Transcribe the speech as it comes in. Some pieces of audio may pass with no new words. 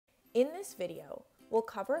In this video, we'll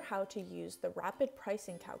cover how to use the rapid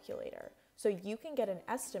pricing calculator so you can get an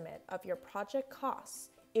estimate of your project costs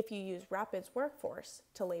if you use Rapid's Workforce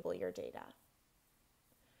to label your data.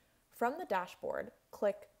 From the dashboard,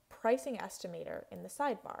 click Pricing Estimator in the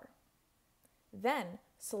sidebar. Then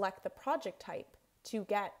select the project type to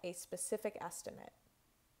get a specific estimate.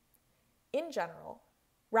 In general,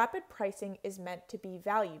 rapid pricing is meant to be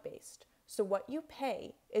value-based, so what you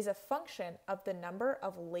pay is a function of the number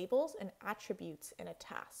of labels and attributes in a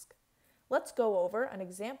task. Let's go over an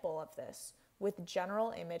example of this with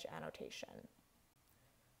general image annotation.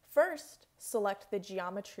 First, select the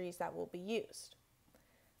geometries that will be used.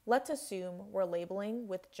 Let's assume we're labeling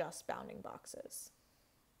with just bounding boxes.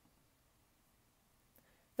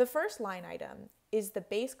 The first line item is the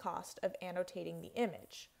base cost of annotating the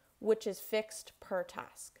image, which is fixed per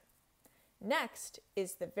task. Next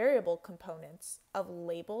is the variable components of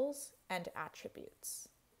labels and attributes.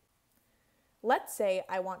 Let's say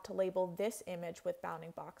I want to label this image with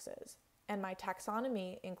bounding boxes, and my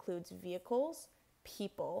taxonomy includes vehicles,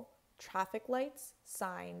 people, traffic lights,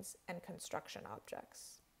 signs, and construction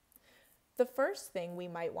objects. The first thing we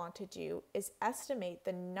might want to do is estimate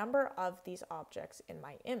the number of these objects in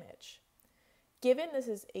my image. Given this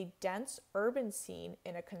is a dense urban scene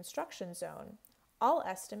in a construction zone, I'll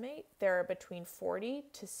estimate there are between 40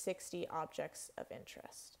 to 60 objects of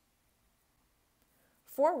interest.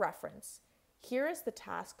 For reference, here is the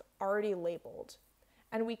task already labeled,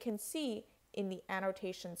 and we can see in the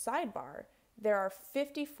annotation sidebar there are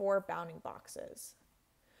 54 bounding boxes.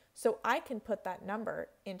 So I can put that number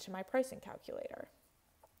into my pricing calculator.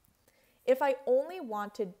 If I only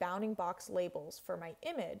wanted bounding box labels for my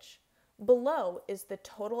image, below is the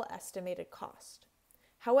total estimated cost.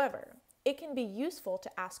 However, it can be useful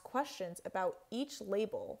to ask questions about each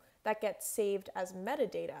label that gets saved as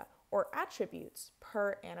metadata or attributes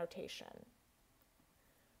per annotation.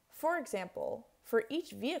 For example, for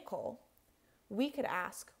each vehicle, we could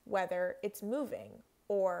ask whether it's moving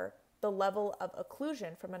or the level of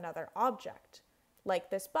occlusion from another object,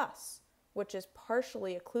 like this bus, which is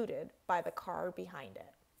partially occluded by the car behind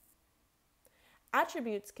it.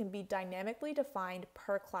 Attributes can be dynamically defined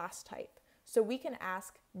per class type, so we can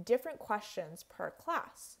ask different questions per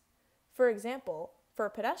class. For example, for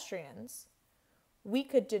pedestrians, we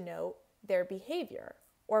could denote their behavior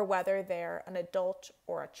or whether they're an adult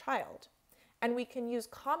or a child. And we can use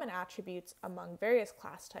common attributes among various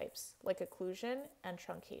class types like occlusion and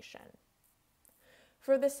truncation.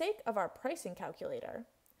 For the sake of our pricing calculator,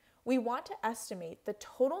 we want to estimate the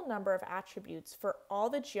total number of attributes for all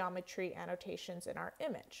the geometry annotations in our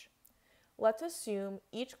image. Let's assume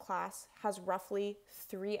each class has roughly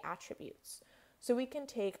 3 attributes, so we can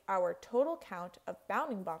take our total count of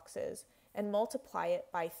bounding boxes and multiply it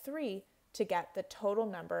by 3 to get the total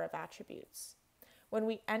number of attributes. When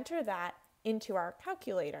we enter that into our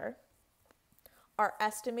calculator, our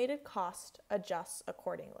estimated cost adjusts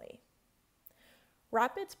accordingly.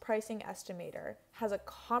 Rapid's pricing estimator has a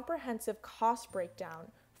comprehensive cost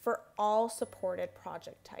breakdown for all supported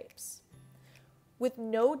project types. With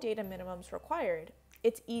no data minimums required,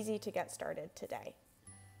 it's easy to get started today.